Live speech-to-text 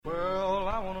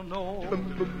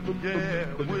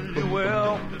Yeah, will you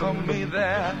welcome me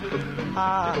there?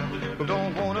 I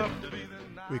don't want to.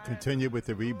 We continue with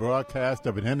the rebroadcast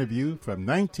of an interview from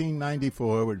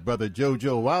 1994 with Brother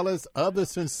JoJo Wallace of the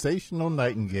Sensational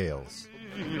Nightingales.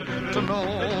 To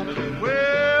know,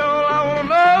 well, I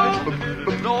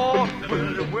will know,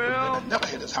 will you well? Never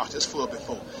had this house this full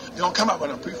before. You don't come out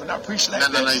when I'm preaching, not preach like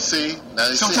that. Now you see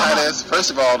how it is?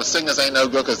 First of all, the singers ain't no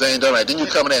good because they ain't doing right. Then you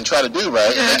come in there and try to do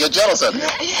right, and they get jealous of you.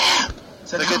 Yeah.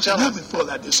 They get jealous. Never before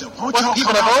like this. Well,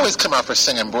 people have always come out for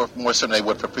singing more so than they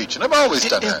would for preaching. They've always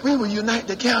done that. If we would unite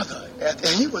together, and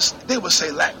they would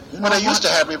say like, you know, well, they used to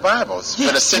have revivals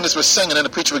where the singers were singing and the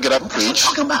preacher would get up and preach. That's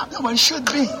what I'm talking about. That's what it should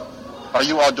be. Are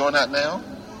you all doing that now?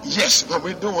 Yes, what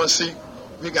we're doing, see,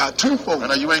 we got two folks. I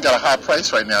know you ain't got a high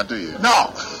price right now, do you?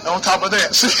 No, on top of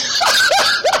that, see.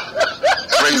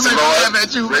 Praise the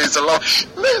Lord. Praise the Lord.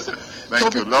 Listen.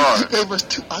 Thank you, Lord. He gave us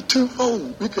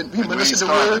twofold. We minister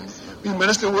the word. We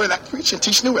minister the word like preaching,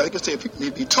 teaching the word. Like I said, people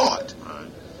need to be taught. Right.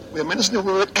 We minister the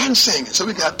word and singing. So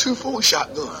we got twofold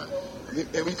shotgun.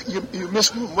 You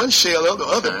miss one shell, the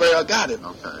other barrel got it.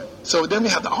 Okay. So then we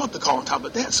have the altar call on top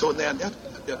of that. So now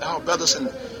our brothers and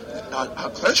our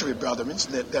clergy brethren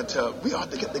that we ought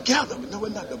to get together. We know we're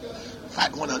not to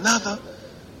fight one another.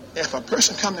 If a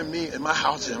person come to me in my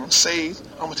house and I'm saved,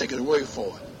 I'm going to take his word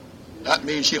for it. That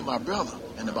means you're my brother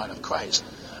in the body of Christ.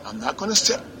 I'm not going to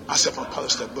set myself on a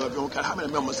pedestal above you. Don't care how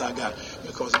many members I got.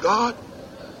 Because God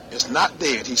is not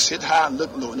dead. He sit high and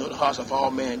look low, know the hearts of all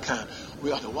mankind.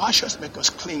 We ought to wash us, make us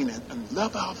clean, and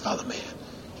love our fellow man.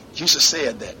 Jesus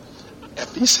said that.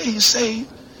 If he say he's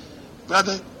saved,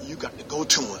 brother, you got to go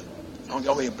to him. Don't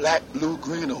go away black, blue,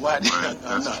 green, or white. Right.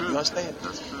 That's true. You understand?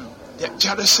 That's true. That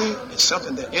jealousy is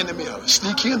something the enemy will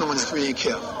sneak in on if we ain't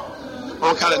careful.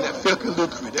 All kind of that filthy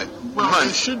lucre. Well,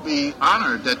 it should be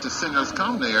honored that the singers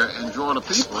come there and draw the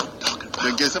people.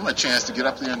 That gives them a chance to get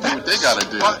up there and do what they got to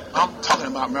do. What I'm talking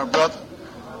about, my brother.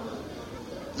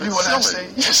 You know what I say?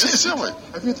 Yes, it's silly.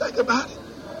 If you think about it.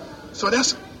 So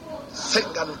that's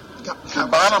Satan got to the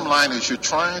bottom line is you're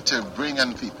trying to bring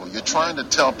in people. You're trying to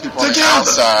tell people on the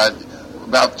outside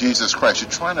about Jesus Christ.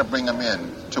 You're trying to bring them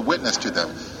in to witness to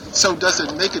them. So does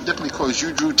it make it different because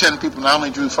you drew 10 people and I only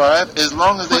drew 5? As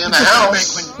long as they're in the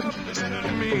house.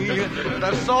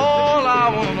 That's all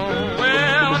I want to know.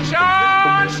 Well, a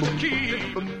charge to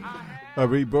keep. A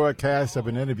rebroadcast of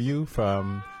an interview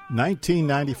from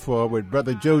 1994 with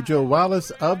Brother JoJo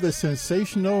Wallace of the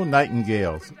Sensational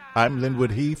Nightingales. I'm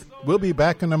Linwood Heath. We'll be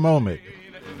back in a moment.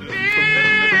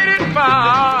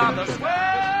 By the